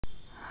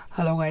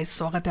Hello guys,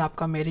 स्वागत है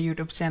आपका मेरे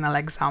YouTube channel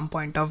exam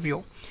point of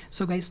view.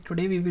 So guys,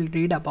 today we will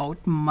read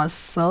about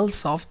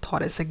muscles of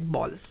thoracic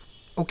ball.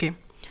 Okay,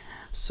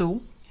 so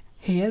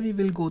here we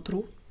will go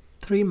through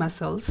 3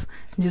 muscles,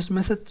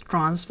 जिसमें से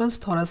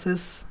transverse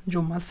थोरासिस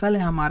जो muscle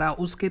है हमारा,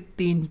 उसके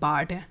 3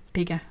 पार्ट हैं।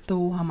 ठीक है, तो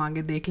वो हम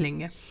आगे देख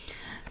लेंगे।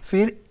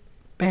 फिर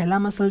पहला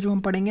मसल जो हम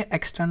पढ़ेंगे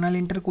एक्सटर्नल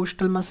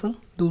इंटरकोस्टल मसल,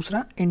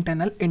 दूसरा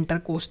internal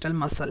intercostal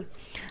muscle.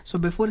 So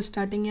before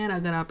starting यार,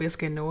 अगर आप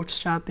इसके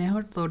नोट्स चाहते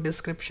हैं तो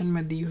डिस्क्रिप्शन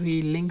में दी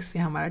हुई लिंक से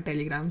हमारा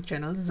टेलीग्राम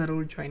चैनल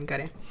ज़रूर ज्वाइन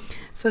करें।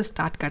 सो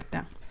स्टार्ट करते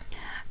हैं।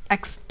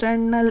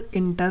 एक्सटर्नल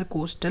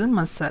इंटरकोस्टल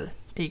मसल,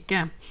 ठीक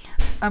है।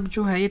 अब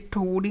जो है ये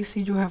थोड़ी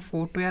सी जो है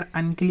फोटो यार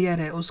अनक्लियर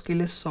है, उसके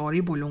लिए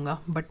सॉरी बोलूँगा,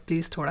 बट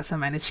प्लीज़ थोड़ा सा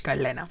मैनेज कर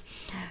लेना।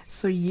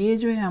 सो ये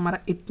जो है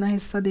हमारा इतना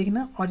हिस्सा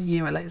देखना और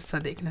ये वाला हिस्सा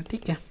देखना,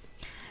 ठीक है।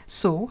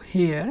 सो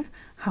हेयर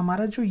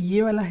हमारा जो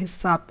ये वाला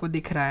हिस्सा आपको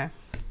दिख रहा है,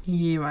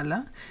 ये वाला,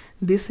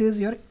 this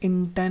is your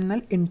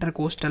internal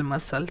intercostal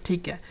muscle,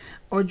 ठीक है।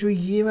 और जो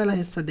ये वाला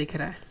हिस्सा दिख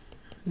रहा है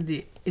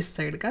जी इस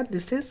साइड का,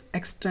 this is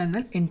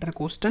external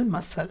intercostal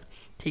muscle,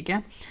 ठीक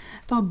है।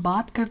 तो अब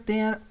बात करते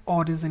हैं यार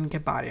ओरिजिन के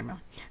बारे में।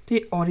 तो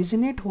ये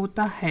ओरिजिनेट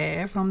होता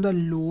है from the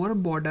lower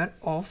border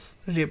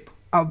of rib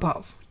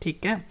above,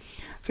 ठीक है।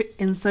 फिर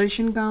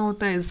इंसर्शन कहाँ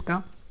होता है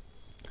इसका?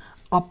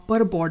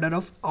 Upper border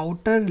of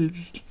outer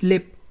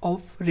lip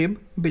of rib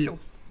below,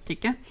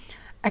 ठीक है।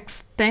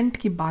 एक्सटेंट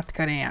की बात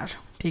करें यार,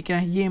 ठीक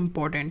है, ये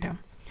इंपॉर्टेंट है।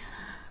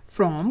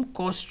 From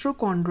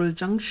कोस्ट्रोकॉन्ड्रल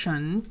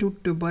junction to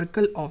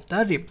tubercle of the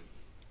rib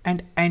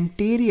end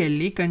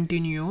anteriorly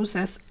continuous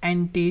as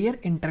anterior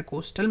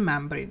intercostal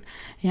membrane.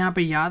 यहाँ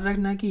पे याद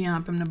रखना कि यहाँ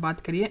पे हमने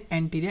बात करी है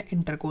एंटीरियर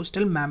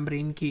इंटरकोस्टल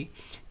मैम्ब्रेन की,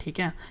 ठीक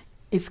है।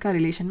 इसका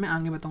रिलेशन मैं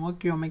आगे बताऊँगा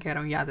क्यों मैं कह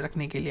रहा हूँ याद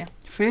रखने के लिए।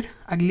 फिर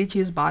अगली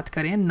चीज़ बात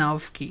करें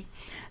नर्व की,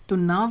 तो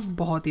नर्व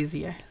बहुत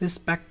ईजी है।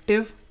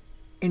 Respective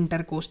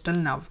intercostal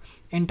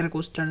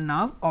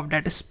nerve of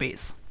that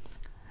space.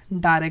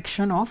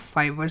 Direction of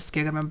fibres की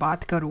अगर मैं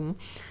बात करूं,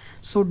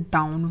 सो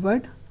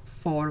डाउनवर्ड,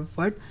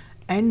 फॉरवर्ड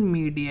एंड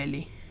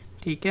मीडियली,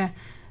 ठीक है।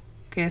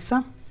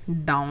 कैसा?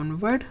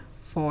 डाउनवर्ड,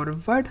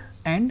 फॉरवर्ड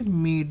एंड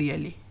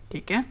मीडियली,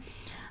 ठीक है।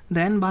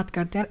 देन बात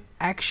करते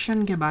हैं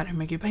एक्शन के बारे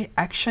में कि भाई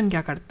एक्शन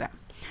क्या करता है।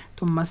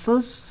 तो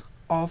मसल्स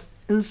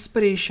ऑफ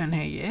इंस्पिरेशन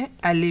है ये,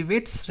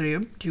 एलिवेट्स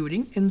रिब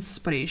ड्यूरिंग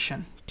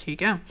इंस्पिरेशन,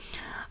 ठीक है।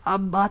 अब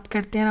बात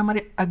करते हैं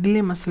हमारे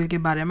अगले मसल के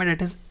बारे में,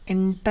 that is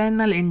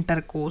internal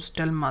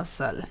intercostal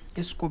muscle.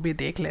 इसको भी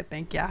देख लेते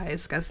हैं क्या है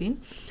इसका सीन।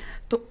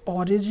 तो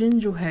ओरिजिन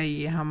जो है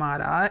ये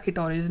हमारा, it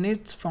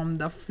originates from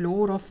the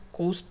floor of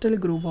coastal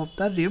groove of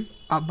the rib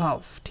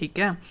above, ठीक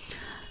है।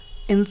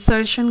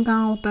 इंसर्शन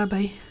कहाँ होता है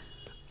भाई?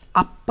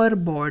 Upper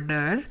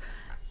border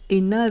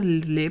inner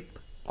lip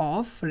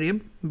of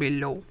rib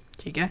below,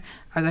 ठीक है।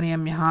 अगर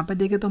हम यहाँ पे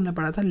देखें तो हमने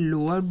पढ़ा था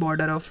lower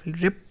border of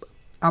rib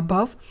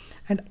above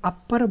and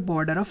upper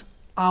border of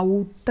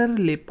outer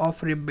lip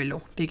of rib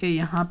below, ठीक है।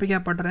 यहाँ पे क्या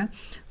पढ़ रहे हैं?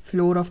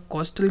 Floor of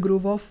coastal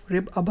groove of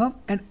rib above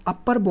and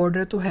upper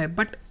border तो है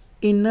but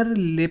inner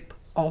lip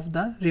of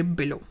the rib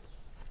below.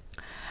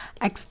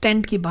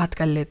 Extent की बात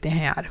कर लेते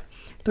हैं यार।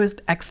 तो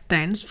it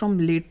extends from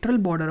lateral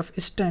border of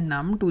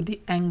sternum to the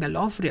angle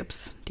of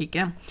ribs, ठीक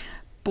है।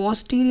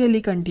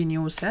 Posteriorly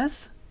continuous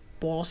as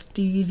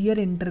posterior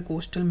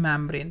intercostal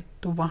membrane,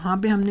 तो वहाँ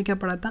पे हमने क्या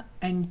पढ़ा था?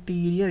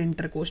 Anterior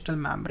intercostal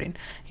membrane.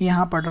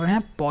 यहाँ पढ़ रहे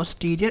हैं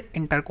पोस्टीरियर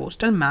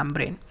इंटरकोस्टल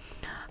मैम्ब्रेन।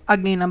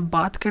 अगेन अब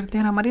बात करते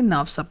हैं हमारी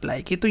नर्व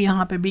सप्लाई की, तो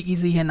यहाँ पे भी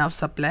इजी है nerve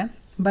supply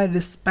bye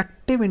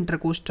respective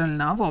intercostal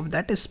nerve of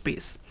that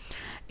space.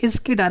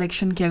 इसकी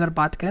डायरेक्शन की अगर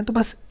बात करें तो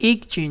बस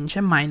एक चेंज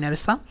है माइनर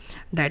सा,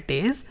 डेट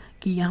इज़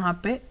कि यहाँ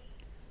पे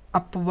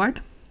अपवर्ड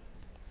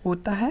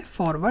होता है,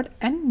 फॉरवर्ड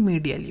एंड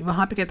मीडियली।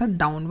 वहाँ पे क्या था?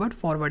 Downward,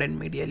 forward and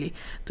medially.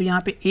 तो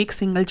यहाँ पे एक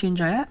सिंगल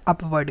चेंज आया है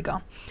अपवर्ड का।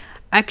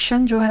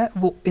 एक्शन जो है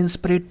वो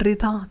इंस्पिरेटरी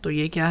था, तो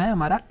ये क्या है?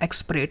 हमारा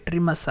एक्सपिरेटरी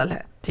मसल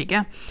है, ठीक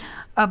है।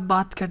 अब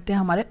बात करते हैं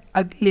हमारे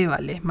अगले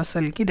वाले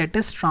मसल की, डेट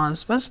इज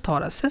ट्रांसवर्स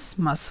थोरासिस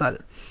मसल।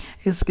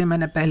 इसके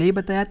मैंने पहले ही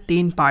बताया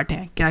 3 पार्ट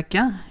हैं, क्या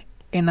क्या?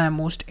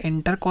 Innermost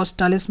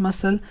इंटरकोस्टालिस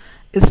muscle,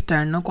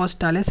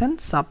 स्टर्नोकोस्टालिस and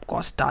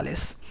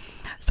सबकोस्टालिस।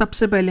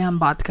 सबसे पहले हम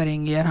बात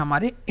करेंगे यार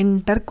हमारे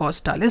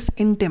इंटरकोस्टालिस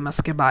इंटेमस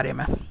के बारे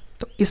में।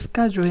 तो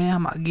इसका जो है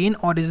हम अगेन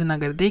ओरिजिन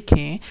अगर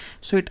देखें,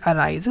 so it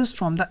arises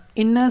from the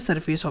inner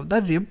surface of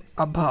the rib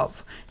above,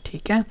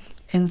 ठीक है।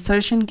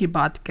 इंसर्शन की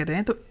बात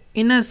करें तो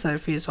inner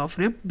surface of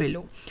rib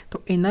below,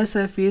 तो इनर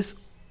सरफेस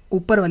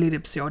ऊपर वाली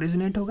रिब से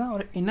ओरिजिनेट होगा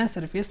और इनर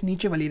सरफेस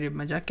नीचे वाली रिब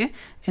में जाके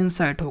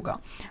इंसर्ट होगा।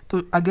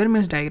 तो अगर मैं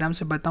इस डायग्राम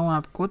से बताऊँ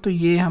आपको, तो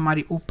ये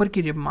हमारी ऊपर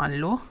की रिब मान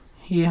लो,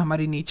 ये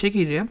हमारी नीचे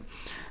की रिब,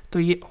 तो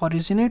ये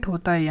ओरिजिनेट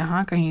होता है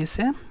यहाँ कहीं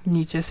से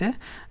नीचे से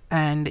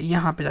एंड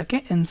यहाँ पे जाके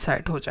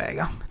इंसर्ट हो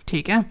जाएगा,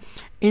 ठीक है,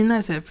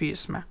 इनर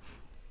सरफेस में।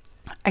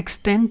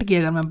 एक्सटेंट की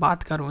अगर मैं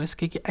बात करूँ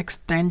इसकी कि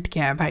एक्सटेंट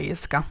क्या है भाई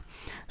इसका,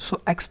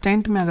 सो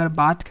एक्सटेंट में अगर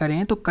बात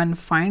करें तो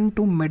confined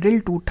to middle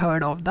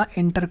 2/3 of the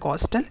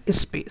intercostal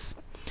space.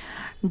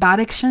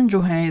 Direction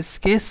जो है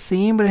इसके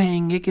सेम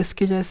रहेंगे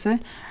किसके जैसे?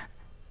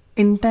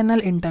 इंटरनल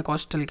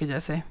इंटरकोस्टल के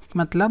जैसे,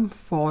 मतलब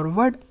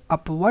फॉरवर्ड,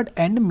 अपवर्ड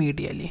एंड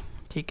मीडियली,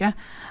 ठीक है।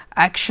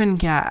 एक्शन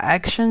क्या है,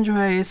 एक्शन जो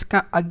है इसका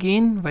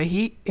अगेन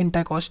वही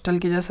इंटरकोस्टल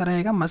के जैसा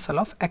रहेगा, मसल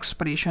ऑफ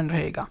एक्सप्रेशन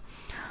रहेगा।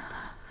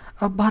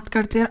 अब बात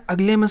करते हैं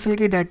अगले मसल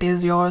की, डेट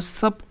इज योर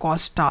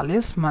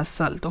सबकॉस्टालिस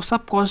मसल। तो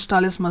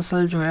सबकॉस्टालिस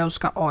मसल जो है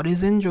उसका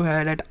ओरिजिन जो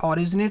है date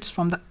originates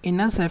from the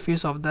inner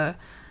surface of the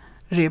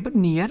rib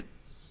near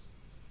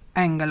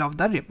angle of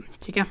the rib,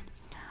 ठीक है।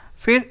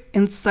 फिर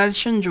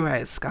इंसर्शन जो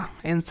है इसका,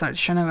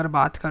 इंसर्शन अगर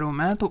बात करूँ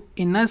मैं तो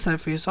inner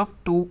surface of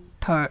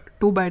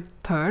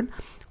 2/3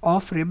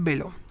 of rib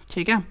below,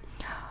 ठीक है।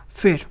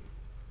 फिर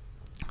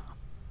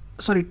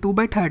सॉरी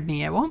 2/3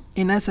 नहीं है वो,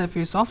 इनर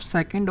सरफेस ऑफ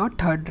सेकंड और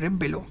थर्ड रिब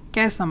बिलो।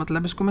 कैसा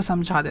मतलब, इसको मैं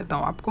समझा देता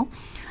हूँ आपको।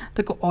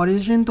 देखो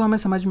ओरिजिन तो हमें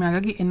समझ में आ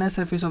गया कि inner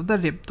surface of the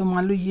rib, तो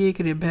मान लो ये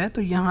एक रिब है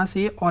तो यहाँ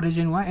से ये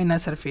ओरिजिन हुआ इनर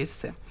सरफेस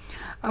से।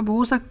 अब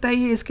हो सकता है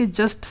ये इसके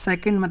जस्ट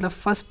सेकंड मतलब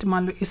फर्स्ट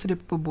मान लो इस रिब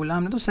को बोला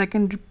हमने तो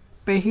सेकंड रिब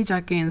पे ही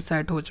जाके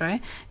इंसर्ट हो जाए,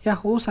 या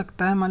हो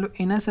सकता है मान लो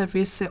इनर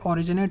सरफेस से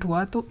ओरिजिनेट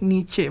हुआ तो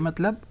नीचे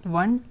मतलब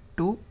 1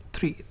 2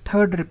 3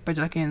 थर्ड रिब पे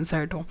जाके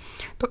इंसर्ट हो,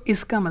 तो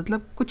इसका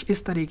मतलब कुछ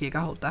इस तरीके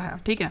का होता है,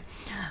 ठीक है।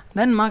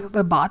 देन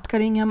बात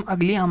करेंगे हम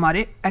अगली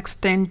हमारे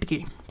एक्सटेंट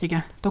की, ठीक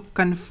है। तो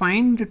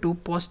confined to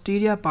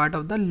posterior part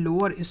of the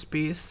lower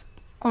space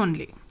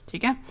only,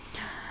 ठीक है।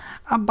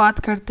 अब बात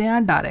करते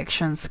हैं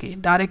डायरेक्शंस की।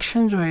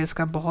 डायरेक्शन जो है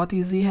इसका बहुत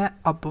इजी है,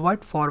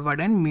 upward forward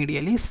and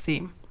medially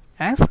same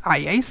as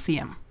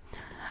IICM।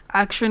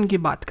 Action की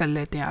बात कर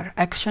लेते हैं यार।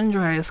 एक्शन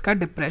जो है इसका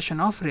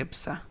डिप्रेशन ऑफ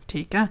रिब्स है,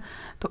 ठीक है।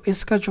 तो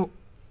इसका जो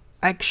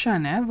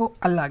एक्शन है वो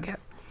अलग है।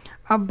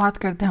 अब बात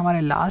करते हैं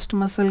हमारे लास्ट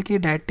मसल की,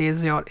 डेट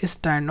इज योर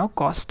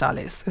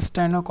स्टेर्नोकोस्टालिस।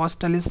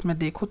 स्टेर्नोकोस्टालिस में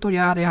देखो तो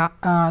यार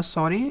यहाँ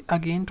सॉरी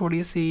अगेन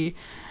थोड़ी सी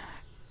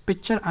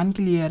पिक्चर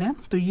अनक्लियर है,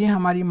 तो ये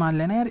हमारी मान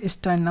लेना यार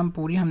स्टर्नम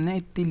पूरी हमने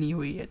इतनी ली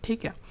हुई है,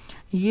 ठीक है।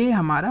 ये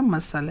हमारा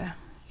मसल है,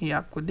 ये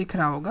आपको दिख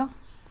रहा होगा,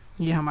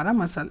 ये हमारा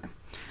मसल है।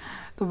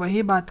 तो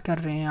वही बात कर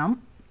रहे हैं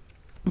हम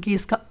कि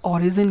इसका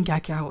ओरिजिन क्या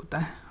क्या होता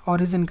है,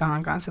 ओरिजिन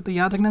कहाँ कहाँ से। तो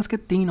याद रखना इसके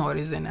 3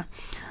 ओरिजिन है।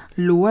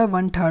 Lower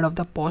 1/3 of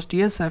the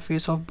posterior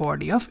surface of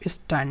body of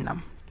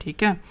sternum,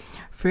 ठीक है।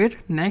 फिर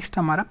नेक्स्ट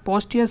हमारा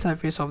posterior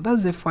surface of the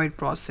xiphoid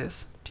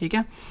process, ठीक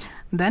है।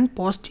 Then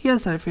posterior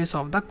surface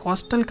of the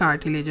costal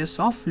cartilages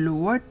of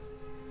lower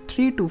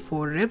 3 to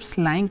 4 ribs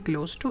lying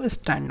close to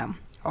sternum.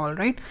 All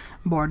right,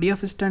 body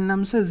of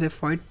sternum से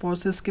xiphoid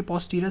process के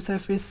posterior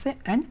surface से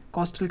and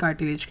costal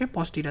cartilage के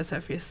posterior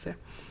surface से।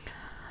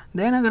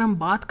 Then अगर हम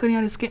बात करें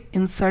यार इसके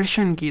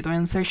इंसर्शन की, तो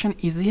इंसर्शन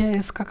इजी है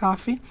इसका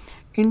काफ़ी,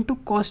 into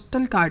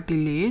costal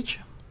cartilage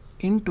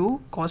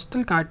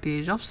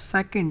of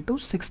 2nd to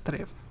 6th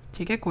rib,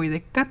 ठीक है, कोई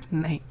दिक्कत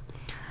नहीं।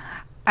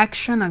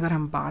 एक्शन अगर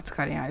हम बात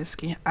करें यार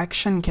इसकी,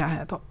 एक्शन क्या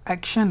है, तो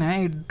एक्शन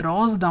है it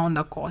drawers down the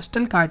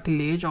costal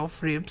cartilage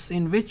of ribs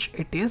in which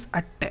it is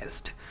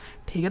attached,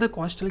 ठीक है। तो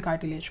कोस्टल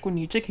कार्टिलेज को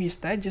नीचे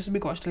खींचता है जिस भी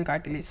कोस्टल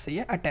कार्टिलेज से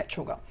ये अटैच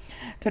होगा।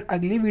 फिर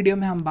अगली वीडियो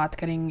में हम बात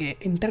करेंगे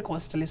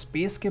इंटरकोस्टल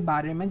स्पेस के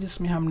बारे में,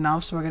 जिसमें हम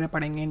नर्व्स वगैरह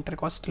पढ़ेंगे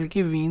इंटरकोस्टल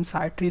की, वीन्स,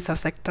 arteries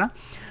etcetera.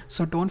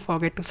 So don't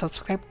forget to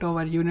subscribe to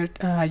our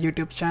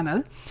YouTube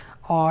channel,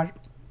 और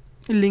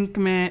लिंक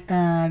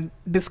में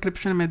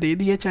डिस्क्रिप्शन में दे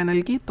दी है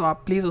चैनल की, तो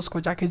आप प्लीज़ उसको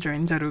जाके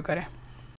ज्वाइन ज़रूर करें।